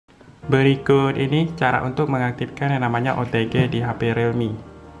Berikut ini cara untuk mengaktifkan yang namanya OTG di HP Realme.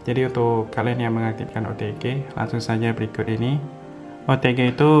 Jadi untuk kalian yang mengaktifkan OTG, langsung saja berikut ini.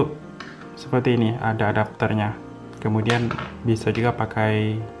 OTG itu seperti ini, ada adapternya. Kemudian bisa juga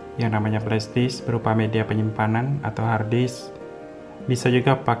pakai yang namanya flash disk berupa media penyimpanan atau hard disk. Bisa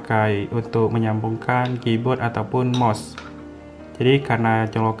juga pakai untuk menyambungkan keyboard ataupun mouse. Jadi karena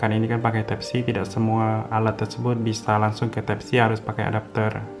colokan ini kan pakai Type-C, tidak semua alat tersebut bisa langsung ke Type-C, harus pakai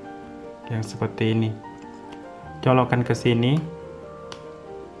adapter yang seperti ini. Colokan ke sini.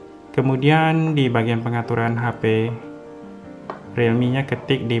 Kemudian di bagian pengaturan HP Realme-nya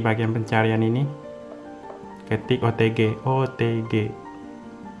ketik di bagian pencarian ini. Ketik OTG.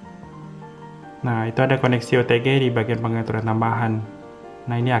 Nah, itu ada koneksi OTG di bagian pengaturan tambahan.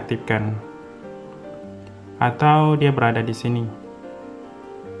 Nah, ini aktifkan. Atau dia berada di sini.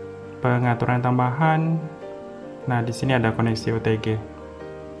 Pengaturan tambahan. Nah, di sini ada koneksi OTG.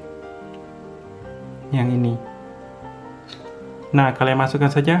 Yang ini. Nah, kalian masukkan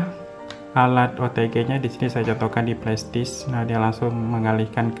saja alat OTG-nya. Di sini saya contohkan di flash disk. Nah, dia langsung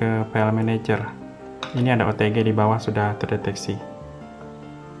mengalihkan ke file manager. Ini ada OTG di bawah sudah terdeteksi.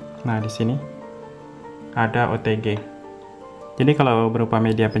 Nah, di sini ada OTG. Jadi kalau berupa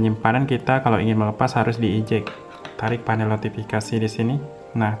media penyimpanan, kita kalau ingin melepas harus di-eject. Tarik panel notifikasi di sini.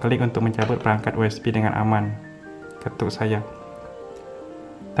 Nah, klik untuk mencabut perangkat USB dengan aman. Ketuk saja.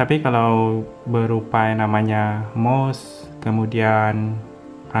 Tapi kalau berupa yang namanya mouse, kemudian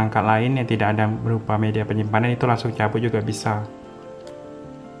perangkat lain yang tidak ada berupa media penyimpanan, itu langsung cabut juga bisa.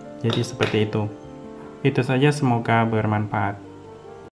 Jadi seperti itu. Itu saja, semoga bermanfaat.